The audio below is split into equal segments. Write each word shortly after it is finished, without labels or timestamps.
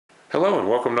Hello and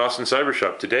welcome to Austin Cyber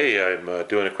Shop. Today I'm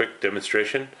doing a quick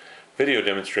video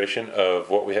demonstration of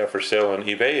what we have for sale on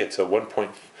eBay. It's a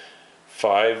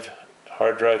 1.5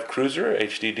 hard drive cruiser,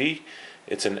 HDD.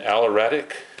 It's an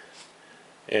ALERATEC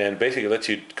and basically lets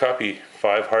you copy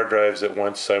 5 hard drives at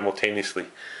once simultaneously.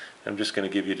 I'm just going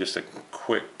to give you just a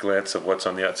quick glance of what's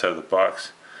on the outside of the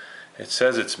box. It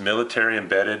says it's military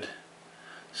embedded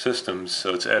systems,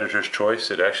 so it's editor's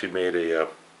choice. It actually made a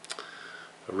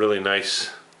really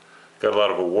nice, got a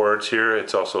lot of awards here.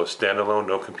 It's also a standalone,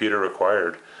 no computer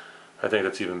required. I think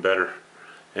that's even better.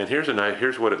 And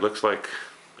here's what it looks like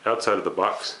outside of the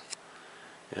box.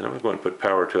 And I'm going to put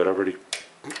power to it. I've already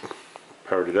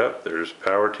powered it up. There's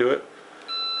power to it,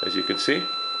 as you can see.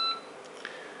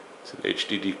 It's an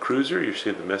HDD cruiser. You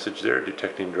see the message there,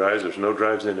 detecting drives. There's no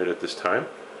drives in it at this time.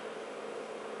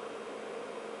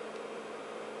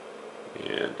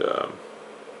 And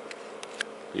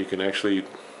you can actually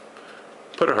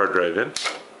put a hard drive in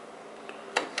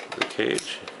the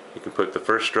cage. You can put the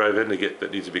first drive in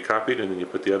that needs to be copied, and then you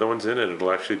put the other ones in and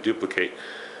it'll actually duplicate.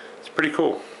 It's pretty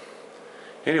cool.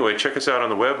 Anyway, check us out on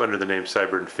the web under the name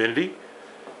Cyberinfinity,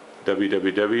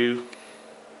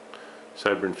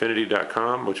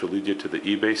 www.cyberinfinity.com, which will lead you to the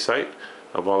eBay site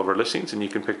of all of our listings, and you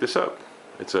can pick this up.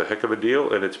 It's a heck of a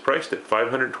deal, and it's priced at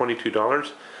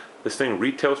 $522. This thing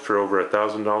retails for over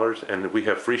 $1,000, and we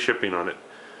have free shipping on it.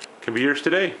 Can be yours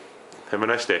today. Have a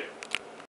nice day.